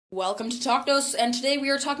Welcome to Talk Dose, and today we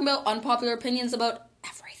are talking about unpopular opinions about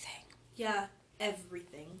everything. Yeah,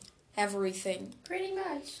 everything. Everything. Pretty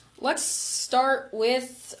much. Let's start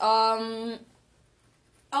with, I'll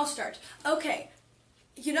start. Okay.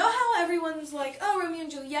 You know how everyone's like, oh, Romeo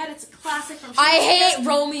and Juliet, it's a classic from I Shakespeare. hate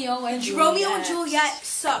Romeo and Juliet. Romeo and Juliet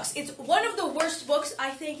sucks. It's one of the worst books I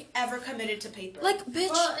think ever committed to paper. Like, bitch.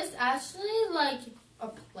 Well, it's actually like a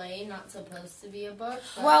play, not supposed to be a book.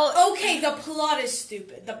 But Well, okay, the plot is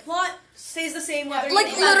stupid. The plot stays the same whether Like,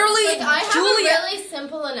 you literally, like, I have Juliet- a really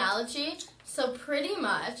simple analogy. So pretty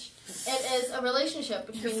much, it is a relationship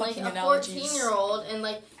between like fucking a analogies. 14-year-old and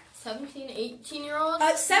like 17, 18-year-old.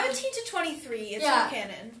 17 to 23, it's Yeah. not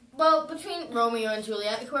canon. Well, between Romeo and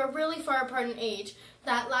Juliet, who are really far apart in age,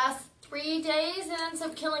 that lasts 3 days and ends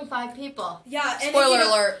up killing 5 people. Yeah, and spoiler if you don't-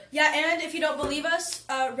 alert. Yeah, and if you don't believe us,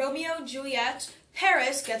 Romeo, Juliet,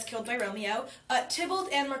 Paris gets killed by Romeo.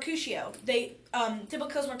 Tybalt and Mercutio.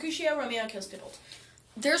 Tybalt kills Mercutio, Romeo kills Tybalt.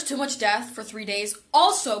 There's too much death for 3 days.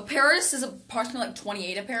 Also, Paris is approximately like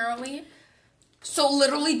 28, apparently. So,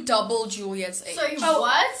 literally double Juliet's age. So Oh.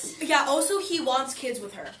 what? Yeah, also he wants kids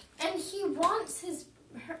with her. And he wants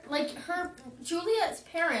Juliet's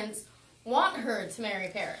parents want her to marry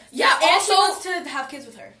Paris. Yeah, and also- he wants to have kids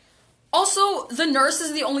with her. Also, the nurse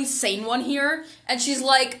is the only sane one here, and she's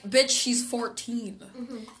like, bitch, she's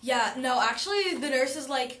 14. Yeah, no, actually, the nurse is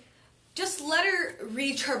like, just let her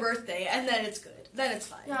reach her birthday, and then it's good. Then it's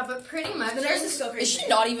fine. Yeah, but pretty much. The nurse is still Is crazy. she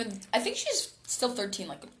not even, I think she's still 13,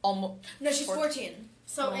 like, almost. No, she's 14.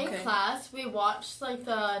 So Okay. in class, we watched like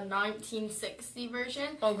the 1960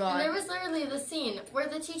 version. Oh, God. And there was literally the scene where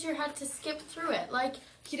the teacher had to skip through it. Like,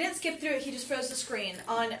 He didn't skip through it, he just froze the screen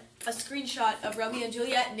on a screenshot of Romeo and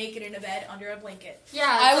Juliet naked in a bed under a blanket. yeah.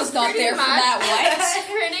 I so was not pretty there for much- that,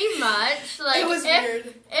 Pretty much. Like, It was if,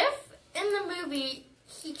 weird. if in the movie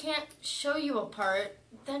he can't show you a part,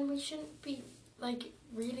 then we shouldn't be, like,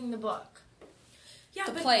 reading the book. Yeah,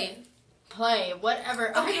 The but, Play,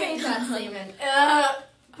 whatever. I Okay. made that statement.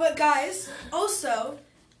 but guys, also,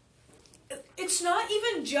 it's not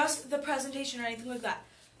even just the presentation or anything like that.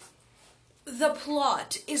 The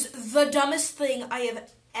plot is the dumbest thing I have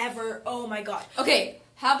ever, oh my god. Okay,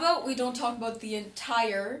 how about we don't talk about the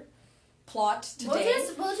entire plot today?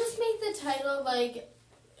 We'll just make the title, like,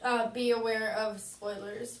 be aware of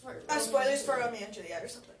spoilers for Romeo and Juliet or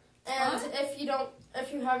something. And Huh?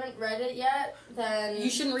 if you haven't read it yet, then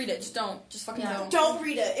You shouldn't read it, just don't. Just fucking Yeah. don't. Don't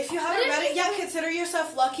read it. If you haven't if read it you- yet, consider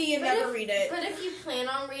yourself lucky and But never read it. But if you plan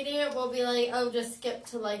on reading it, we'll be like, oh, just skip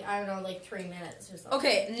to like, I don't know, like 3 minutes or something.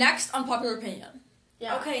 Okay, next unpopular opinion.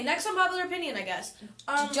 Yeah. Okay, next unpopular opinion, I guess.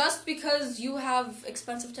 Just because you have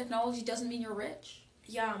expensive technology doesn't mean you're rich.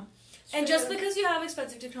 Yeah. And just because you have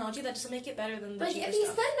expensive technology, that doesn't make it better than the Like, cheaper if you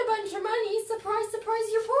stuff. spend a bunch of money, surprise, surprise,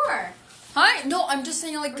 you're poor. Hi? No, I'm just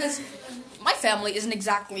saying, like, because my family isn't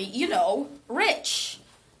exactly, you know, rich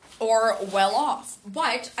or well off.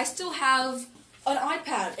 But I still have an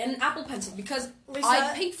iPad and an Apple Pencil because Lisa?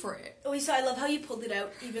 I paid for it. Lisa, I love how you pulled it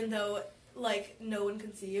out, even though, like, no one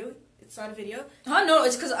can see you. It's not a video. Huh? No,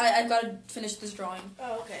 it's because I've got to finish this drawing.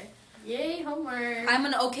 Oh, okay. Yay, homework. I'm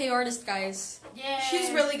an okay artist, guys. Yay. She's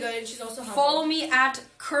really good, and she's also humble. Follow me at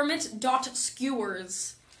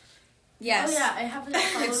Kermit.skewers. Yes. Oh, yeah, I haven't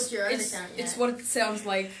followed It's, your it's, account yet. it's what it sounds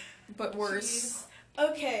like, but worse.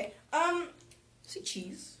 Okay, Say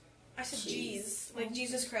cheese. I said Jeez. jeez. Like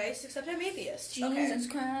Jesus Christ, except I'm atheist. Okay. Jesus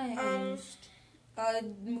Christ.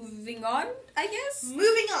 Moving on, I guess?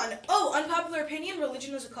 Moving on. Oh, unpopular opinion,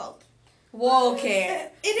 religion is a cult. Whoa, okay.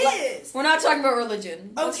 It is. We're not talking about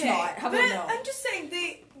religion. Let's Okay. not. How but about no? I'm just saying,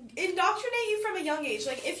 they indoctrinate you from a young age.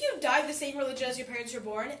 Like, if you died the same religion as your parents were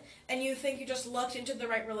born, and you think you just lucked into the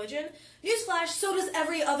right religion, newsflash, so does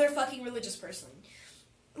every other fucking religious person.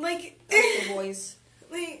 Like, Okay, boys.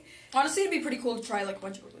 like, Honestly, it'd be pretty cool to try, like, a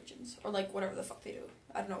bunch of religions. Or, like, whatever the fuck they do.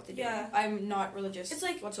 I don't know what they do. Yeah. I'm not religious It's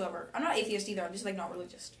like- whatsoever. I'm not atheist either. I'm just, like, not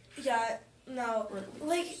religious. yeah, no.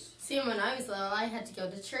 Like, See, when I was little, I had to go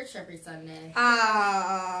to church every Sunday.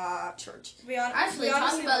 Church. Actually, we talking honestly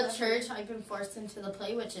about love that. church, I've been forced into the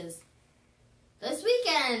Play Witches this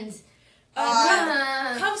weekend.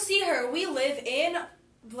 Come see her. We live in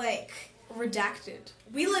blank. Redacted.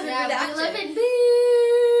 We live in Yeah, Redacted. we live in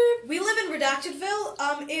Beep. We live in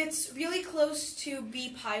Redactedville. It's really close to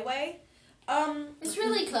Beep Highway. It's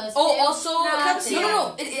really close. Oh, to also, nothing.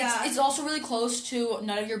 no. Yeah. It's also really close to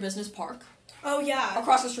None of Your Business Park. Oh yeah.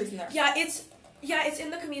 Across the street from there. Yeah, it's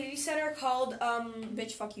in the community center called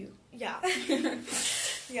Bitch, fuck you. yeah.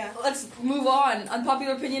 Yeah. Let's move on.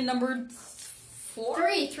 Unpopular opinion number 4?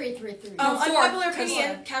 Three. No, four, Unpopular 'cause-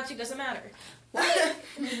 opinion, counting doesn't matter.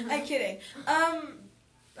 I'm kidding.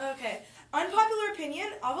 Okay. Unpopular opinion,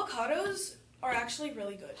 avocados are actually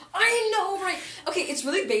really good. I know, right? Okay, it's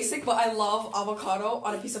really basic, but I love avocado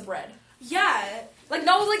on a piece of bread. Yeah. Like,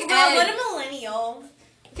 not with, like, Wow, egg. what a millennial.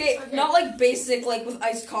 Okay, Okay. not like basic, like with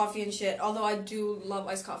iced coffee and shit. Although I do love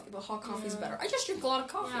iced coffee, but hot coffee is better. I just drink a lot of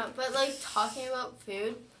coffee. Yeah, but like talking about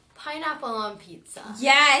food, pineapple on pizza.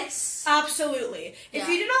 Yes. Absolutely. If Yeah.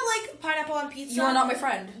 you do not like pineapple on pizza, You are not my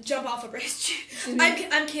friend. jump off a bridge. Excuse me?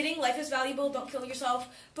 I'm kidding. Life is valuable. Don't kill yourself.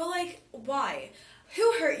 But like, why?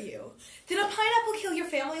 Who hurt you? Did a pineapple kill your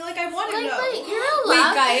family? Like, I want to Like, know. wait, you're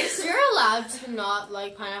allowed. guys. You're allowed to not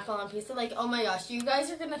like pineapple on pizza. Like, oh my gosh, you guys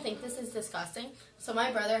are gonna think this is disgusting. So my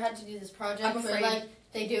brother had to do this project I'm where afraid. like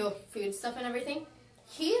they do food stuff and everything.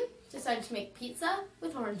 He decided to make pizza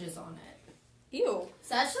with oranges on it. Ew.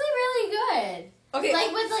 It's actually really good. Okay.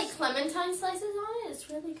 Like with like clementine slices on it, it's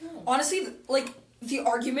really good. Honestly, like the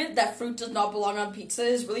argument that fruit does not belong on pizza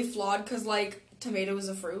is really flawed because like tomato is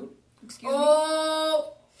a fruit. Excuse me.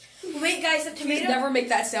 Oh. Wait, guys, a Please tomato. never make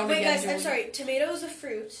that sound Wait, again. guys, I'm Julie. sorry. Tomato is a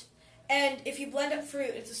fruit, and if you blend up fruit,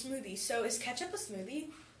 it's a smoothie. So is ketchup a smoothie?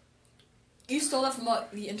 You stole that from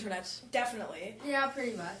the internet. Definitely. Yeah,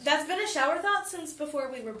 pretty much. That's been a shower thought since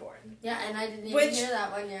before we were born. Yeah, and I didn't even Which- hear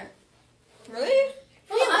that one yet. Really?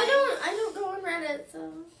 Well, I don't go on Reddit,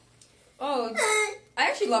 so. Oh, I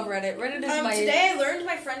actually love Reddit. Reddit is my. Today I learned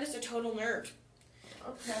my friend is a total nerd.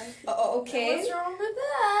 Okay. Okay. What's wrong with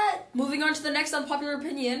that? Moving on to the next unpopular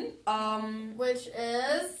opinion. Which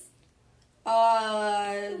is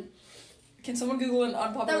Can someone Google an that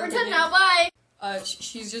unpopular we're opinion? done now. Bye.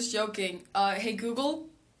 She's just joking. Hey Google?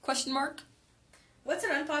 Question mark? What's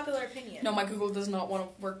an unpopular opinion? No, my Google does not want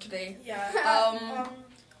to work today. Yeah.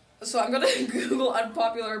 So I'm gonna Google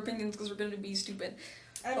unpopular opinions because we're gonna be stupid.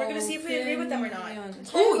 And we're gonna see if we agree with them or not.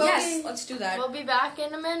 Oh We'll yes, be- let's do that. We'll be back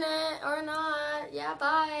in a minute or not. Yeah.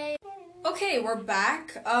 Bye. Okay, we're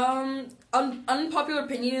back. Unpopular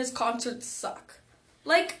opinion is concerts suck.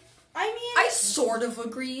 Like, I mean, I sort of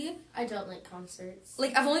agree. I don't like concerts.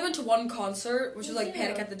 Like, I've only been to one concert, which was like Me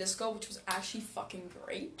Panic too. at the Disco, which was actually fucking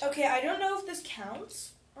great. okay, I don't know if this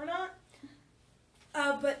counts or not.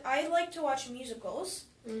 But I like to watch musicals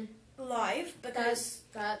Mm. live because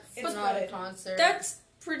That's It's not good. a concert. That's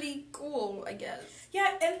pretty cool, I guess.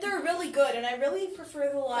 yeah, and they're really good, and I really prefer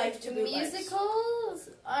the live like, to bootlegs. musicals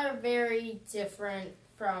are very different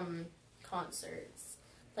from concerts.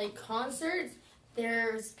 Like concerts,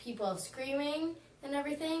 there's people screaming and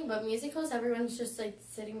everything, but musicals, everyone's just like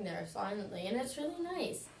sitting there silently, and it's really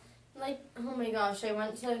nice. Like, oh my gosh, I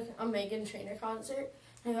went to a Meghan Trainor concert.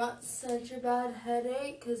 I got such a bad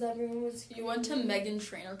headache because everyone was screaming. You went to Megan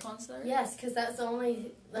Trainor concert? Yes, because that's the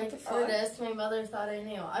only like the fuck? artist my mother thought I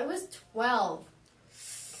knew. I was 12.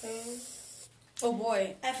 Okay. Oh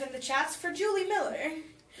boy. F in the chats for Julie Miller.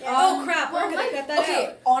 Yeah. Oh crap, well, we're gonna my- cut that Okay,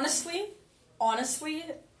 out. honestly,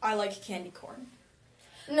 I like candy corn.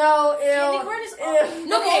 No, ew. Candy corn is Ew. awful.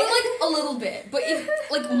 No, Okay. only like a little bit. But if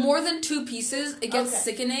like more than 2 pieces, it gets Okay.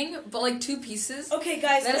 sickening. But like 2 pieces, Okay,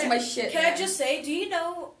 guys, that is can my I- shit. Can man. I just say, do you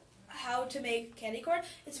know how to make candy corn?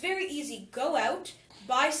 It's very easy. Go out,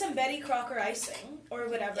 buy some Betty Crocker icing or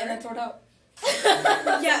whatever. and then throw it out?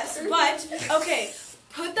 Yes, but okay,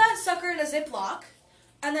 put that sucker in a Ziploc,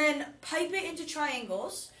 and then pipe it into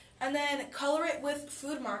triangles, and then color it with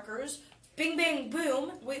food markers. Bing, bang,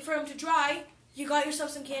 boom. Wait for them to dry. You got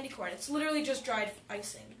yourself some candy corn. It's literally just dried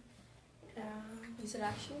icing. Is it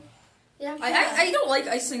actually? Yeah. I don't like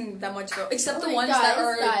icing that much though, except the Okay, ones that guys,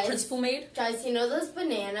 are guys. principal made. Guys, you know those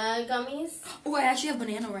banana gummies? Oh, I actually have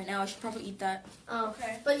banana right now. I should probably eat that. Oh.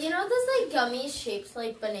 Okay. But you know those like gummies shaped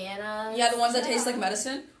like bananas? Yeah, the ones that taste Yeah. like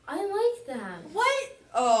medicine. I like them. What?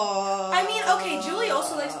 Oh. I mean, okay, Julie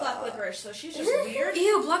also likes black licorice, so she's just weird.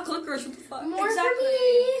 Ew, black licorice. What the fuck? More Exactly. for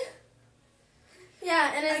me.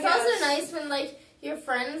 Yeah, and I it's also guess. nice when like your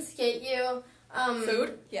friends get you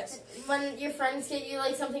Food? Yes. When your friends get you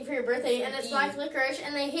like something for your birthday and it's black licorice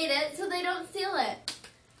and they hate it, so they don't steal it.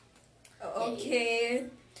 Okay.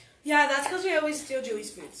 Yeah, that's because we always steal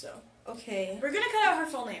Julie's food, so. Okay. We're gonna cut out her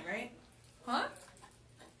full name, right? Huh?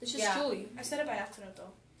 It's just Yeah. Julie. I said it by accident,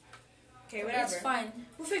 though. Okay, whatever. It's fine.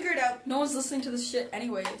 We'll figure it out. No one's listening to this shit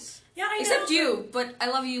anyways. Yeah, I know. Except you, but I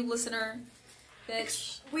love you, listener.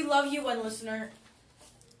 Bitch. We love you, one listener.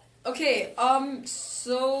 Okay,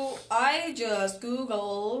 so I just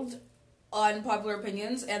Googled unpopular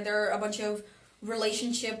opinions, and there are a bunch of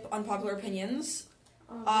relationship unpopular opinions.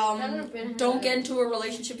 Don't get into a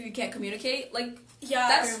relationship if you can't communicate. Like,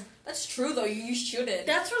 Yeah, that's true though, you shouldn't.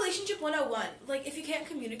 that's relationship 101. Like, if you can't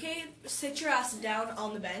communicate, sit your ass down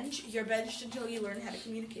on the bench. You're benched until you learn how to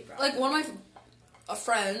communicate properly. Like, one of my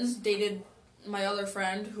friends dated my other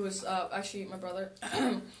friend, who is actually my brother,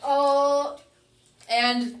 Oh,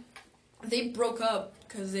 and they broke up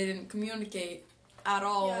because they didn't communicate at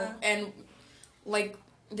all, Yeah. and like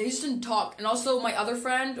they just didn't talk. And also, my other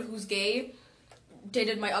friend, who's gay,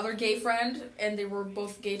 dated my other gay friend, and they were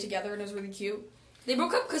both gay together, and it was really cute. They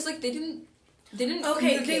broke up because like they didn't Okay, they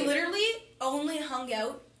communicate. literally only hung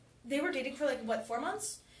out. They were dating for like what, 4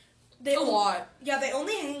 months? They a lot. Yeah, they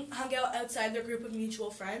only hung out outside their group of mutual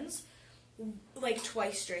friends like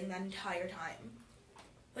twice during that entire time.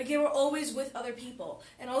 Like they were always with other people.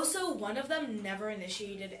 And also one of them never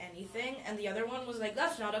initiated anything and the other one was like,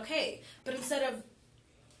 that's not okay. But instead of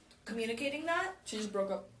communicating that, She just broke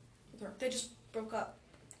up with her. they just broke up.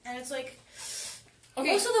 And it's like,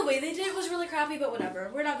 Okay. also the way they did it was really crappy, but whatever.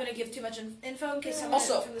 We're not going to give too much info in case someone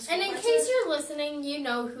Also- from the school and in finds case it. you're listening, you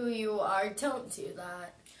know who you are. Don't do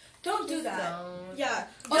that. Don't do Just that. don't. Yeah.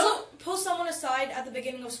 Also- Don't pull someone aside at the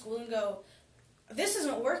beginning of school and go, this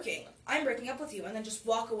isn't working. I'm breaking up with you. And then just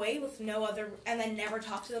walk away with no other, and then never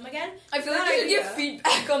talk to them again. I feel like Bad you should give idea.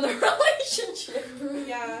 feedback on the relationship.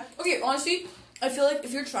 Yeah. Okay, honestly, I feel like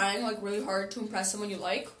if you're trying like really hard to impress someone you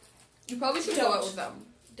like, you probably should go Don't. out with them.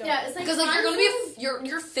 Don't. Yeah, it's like Because like find you're gonna be someone-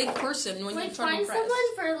 you're a fake person when like you're trying to find impress.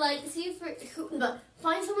 someone for likes you for who, but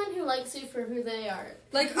find someone who likes you for who they are.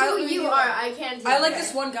 Like Who you are, I can't. I like that.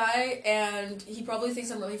 this one guy, and he probably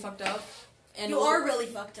thinks I'm really fucked up. And You are really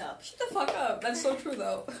fucked up. Shut the fuck up. That's so true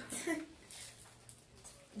though.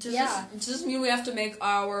 Does Yeah. this mean we have to make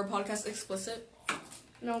our podcast explicit?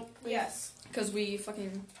 No, please. Yes. Because we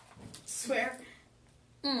fucking. Swear.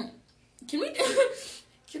 Can we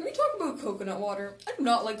can we talk about coconut water? I do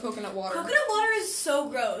not like coconut water. Coconut water is so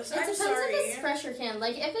gross. It I'm depends sorry. if it's fresh or canned.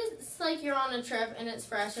 Like if it's like you're on a trip and it's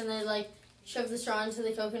fresh and they like shove the straw into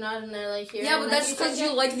the coconut and they're like here. Yeah, and but then that's because take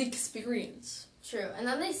you it. like the experience. True, and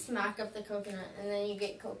then they smack up the coconut and then you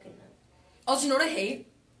get coconut. Also, you know what I hate?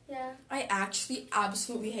 Yeah. I actually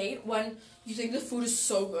absolutely hate when you think the food is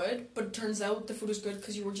so good, but it turns out the food is good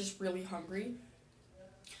because you were just really hungry.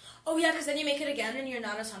 Oh yeah, because then you make it again and you're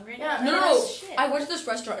not as hungry anymore. Yeah, No, no, no, no. Shit. I went to this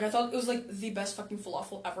restaurant and I thought it was like the best fucking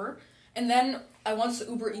falafel ever. And then I once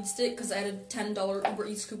Uber Eats it because I had a $10 Uber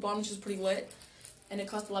Eats coupon, which was pretty lit, and it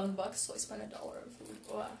cost $11, so I spent $1 on food.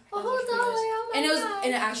 Wow. A whole dollar. Oh my And God.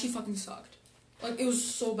 it actually fucking sucked. Like it was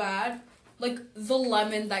so bad. Like the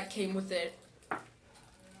lemon that came with it,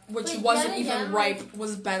 which But wasn't then even again, ripe,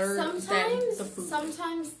 was better than the food.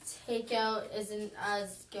 Sometimes takeout isn't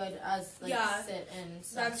as good as like Yeah, sit and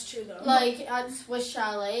stuff. That's true though. Like at Swiss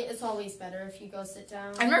Chalet, it's always better if you go sit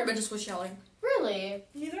down. I've never been to Swiss Chalet. Really?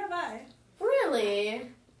 Neither have I. Really?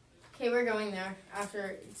 Okay, we're going there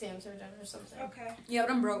after exams are done or something. Okay. Yeah,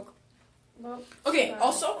 but I'm broke. Well, Okay, Wow.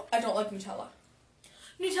 also, I don't like Nutella.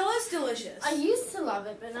 Nutella is delicious. I used to love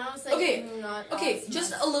it, but now it's like Okay, not. Okay, as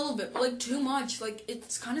just much. a little bit, but like too much. Like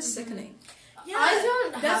it's kind of sickening. Yeah. I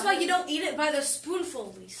don't. That's have why it. you don't eat it by the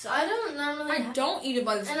spoonful, Lisa. I don't normally. I don't eat it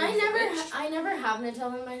by the And spoonful, bitch. I never have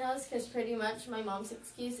Nutella in my house because pretty much my mom's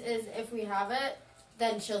excuse is if we have it,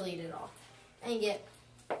 then she'll eat it all, and get.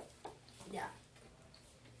 Yeah.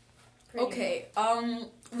 Pretty Okay,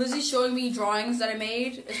 Lizzie's showing me drawings that I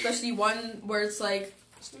made, especially one where it's like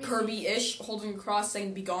Kirby-ish, holding a cross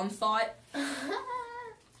saying "Begone thought." much.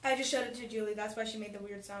 I just showed it to Julie. That's why she made the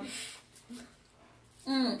weird sound.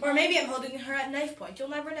 Mm. Or maybe I'm holding her at knife point. You'll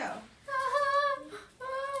never know.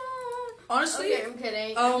 Honestly, Okay, I'm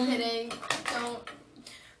kidding. um, I'm kidding. Don't.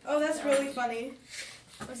 Oh, that's really funny.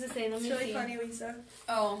 What's it say? Let It's me really see. funny, Lisa.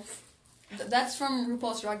 oh, that's from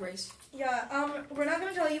RuPaul's Drag Race. Yeah. We're not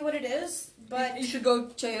gonna tell you what it is, but You should go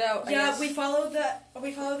check it out. I yeah, guess. we follow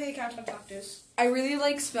the account on Cactus. I really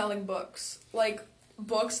like smelling books, like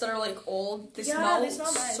books that are like old. They smell nice.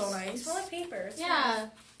 so They nice. smell like paper. It's Yeah.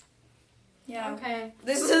 Yeah. Okay.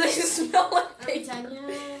 They smell like Are we paper. done yet?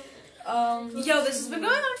 nice. Yo, this has been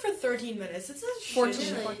going on for 13 minutes. It's a 14,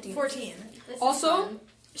 shit. 14. 14. This is Also, fun.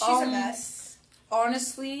 She's a Um, mess.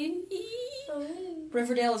 honestly,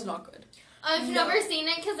 Riverdale is not good. I've No. never seen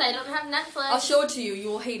it because I don't have Netflix. I'll show it to you. You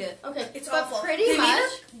will hate it. Okay, It's but awful. pretty They made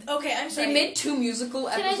much. Okay, I'm sorry. They made 2 musical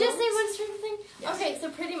Can I episodes. just say one certain thing? Yes. Okay, so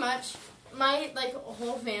pretty much my like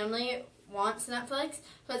whole family wants Netflix,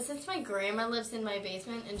 but since my grandma lives in my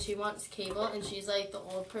basement and she wants cable and she's like the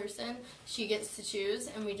old person, she gets to choose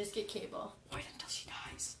and we just get cable. Wait until she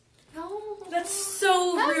dies. No. That's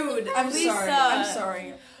so That's rude. the I'm Lisa. sorry. I'm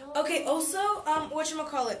sorry. Okay, also,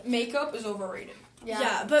 whatchamacallit? Makeup is overrated.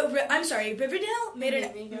 Yeah, but I'm sorry, Riverdale made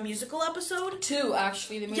There we go. a musical episode. 2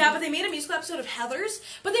 actually. They made Yeah, but they made a musical episode of Heathers,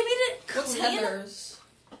 but they made it what's clean. Heather's?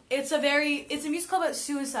 It's a musical about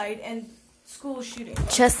suicide and school shooting.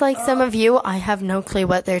 Just like some of you, I have no clue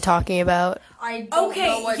what they're talking about. I don't know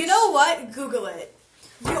Okay, what. you know what? Google it.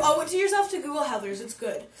 You owe it to yourself to Google Heathers. It's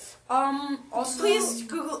good. Also, Please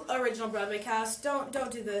Google original Broadway cast. Don't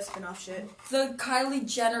do the spin-off shit. the Kylie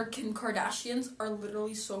Jenner, Kim Kardashians are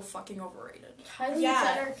literally so fucking overrated. Kylie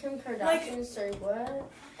Yeah. Jenner, Kim Kardashian, sorry, what?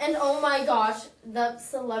 And oh my gosh, the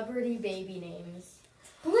celebrity baby names.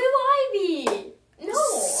 Blue Ivy! No!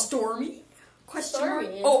 Stormy? Question mark?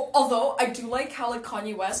 Stormy. Oh, although I do like how like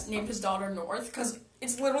Kanye West named his daughter North because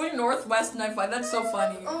it's literally Northwest, and I find that so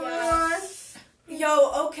funny. Oh my Yeah. gosh.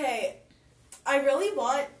 Yo, okay. I really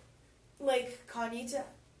want like Kanye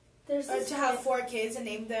There's this to have 4 kids and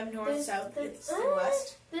name them North, There's- South, there's- East, and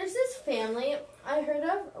West. There's this family I heard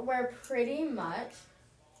of where pretty much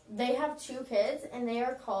they have 2 kids and they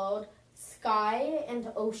are called Sky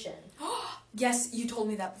and Ocean. Yes, you told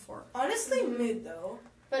me that before. Honestly, mid though.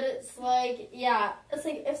 But it's like, yeah, it's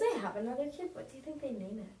like if they have another kid, what do you think they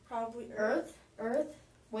name it? Probably Earth,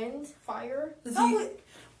 wind, fire, Probably.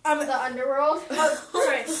 the underworld.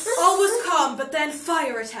 Sorry. All was calm, but then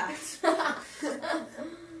fire attacked.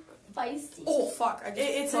 Feisty. Oh fuck! I just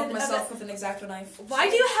It's broke an- myself with an X-Acto knife. Why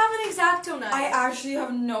do you have an X-Acto knife? I actually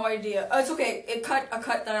have no idea. It's okay. It cut a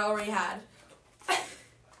cut that I already had.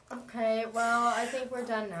 Okay, well, I think we're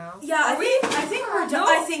done now. Yeah, I think we're done. No.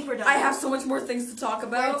 I think we're done. I have so much more things to talk We're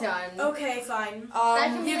about. done. Okay, fine. That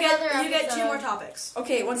can be You another get 2 episode. more topics.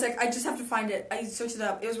 Okay, one sec. I just have to find it. I searched it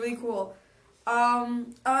up. It was really cool.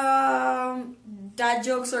 Dad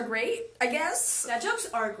jokes are great, I guess. Dad jokes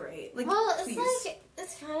are great. Like, Well, it's please. like,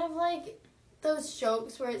 it's kind of like those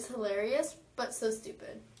jokes where it's hilarious, but so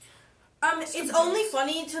stupid. It's only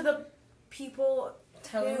funny to the people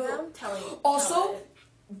Telling who them? telling. Also, tell it.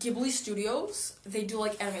 Ghibli Studios, they do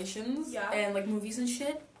like animations Yeah. and like movies and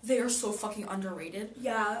shit. They are so fucking underrated.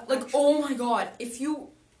 Yeah. Like, oh my god, if you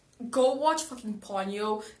go watch fucking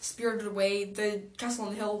Ponyo, Spirited Away, the Castle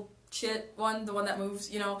on the Hill shit one, the one that moves,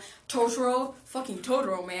 you know, Totoro, fucking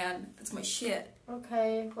Totoro, man, that's my shit.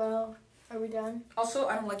 Okay, well, are we done? Also,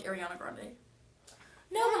 I don't like Ariana Grande.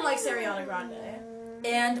 No one likes Ariana Grande.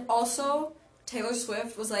 And also, Taylor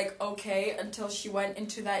Swift was like okay until she went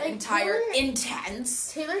into that Like, entire Taylor-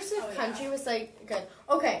 intense. Taylor Swift Oh, yeah. country was like good.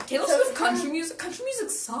 Okay, Taylor so- Swift country music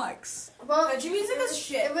sucks. Well, Country music is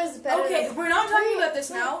shit. It was better. Okay, than- we're not talking Wait, about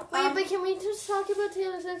this wait, now. Wait, but can we just talk about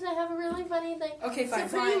Taylor Swift? I have a really funny thing. Okay, fine.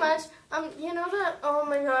 So pretty much, you know that, oh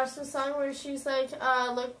my gosh, the song where she's like,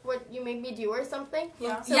 look what you made me do or something?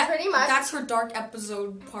 Yeah. So yeah, pretty much, that's her dark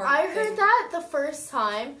episode part. I heard thing. that the first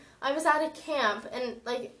time I was at a camp and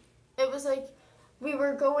like, it was like, we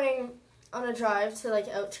were going on a drive to like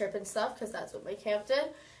out trip and stuff because that's what my camp did.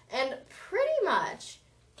 And pretty much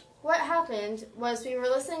what happened was we were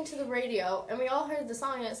listening to the radio and we all heard the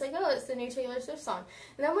song and it's like, oh, it's the new Taylor Swift song.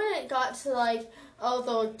 And then when it got to like, oh,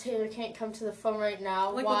 though Taylor can't come to the phone right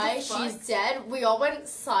now, Like, what why? the fuck? She's dead. We all went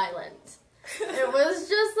silent. It was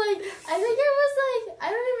just like, I think it was like,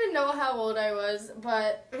 I don't even know how old I was,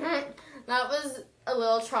 but that was a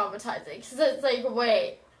little traumatizing. Because it's like,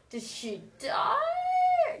 wait, did she die?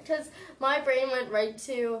 Because my brain went right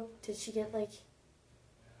to, did she get like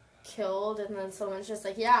killed? And then someone's just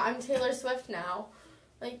like, yeah, I'm Taylor Swift now.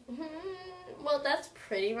 Like, well, that's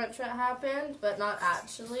pretty much what happened, but not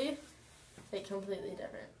actually. Like, completely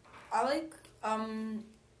different. I like,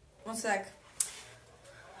 one sec.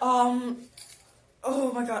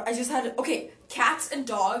 Oh my god, I just had, okay, cats and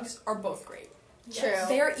dogs are both great. True.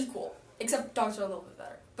 They are equal, except dogs are a little bit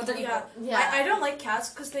better. But they're Yeah. equal. Yeah. I don't like cats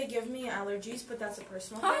because they give me allergies, but that's a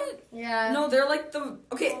personal thing. Hi. Yeah. No, they're like the,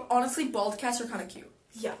 okay, honestly, bald cats are kind of cute.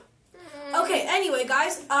 Yeah. Okay, anyway,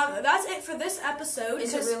 guys, that's it for this episode.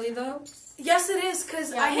 Is it 'cause- really though? Yes, it is,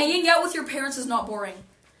 because Yeah. Hanging out with your parents is not boring.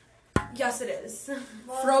 Yes, it is.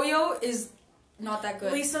 Froyo is not that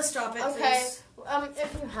good. Lisa, stop it, Okay. please.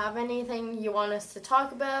 If you have anything you want us to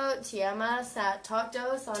talk about, TM us at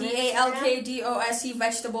TalkDose on Instagram. TALKDOSE,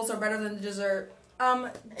 vegetables are better than dessert.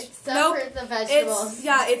 Except Nope. for the vegetables.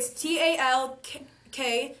 It's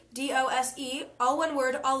TALKDOSE, all one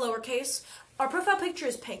word, all lowercase. Our profile picture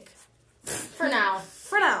is pink. For now.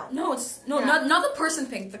 For now. No, it's Yeah. not the person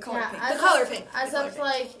pink, the color pink. as The color of- pink. As The color of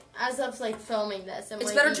pink. like filming this. It It's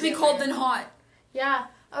might better to be different. cold than hot. Yeah.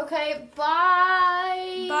 Okay.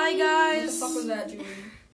 Bye. Bye, What guys. the fuck was that, Julie?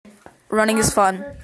 Running is fun.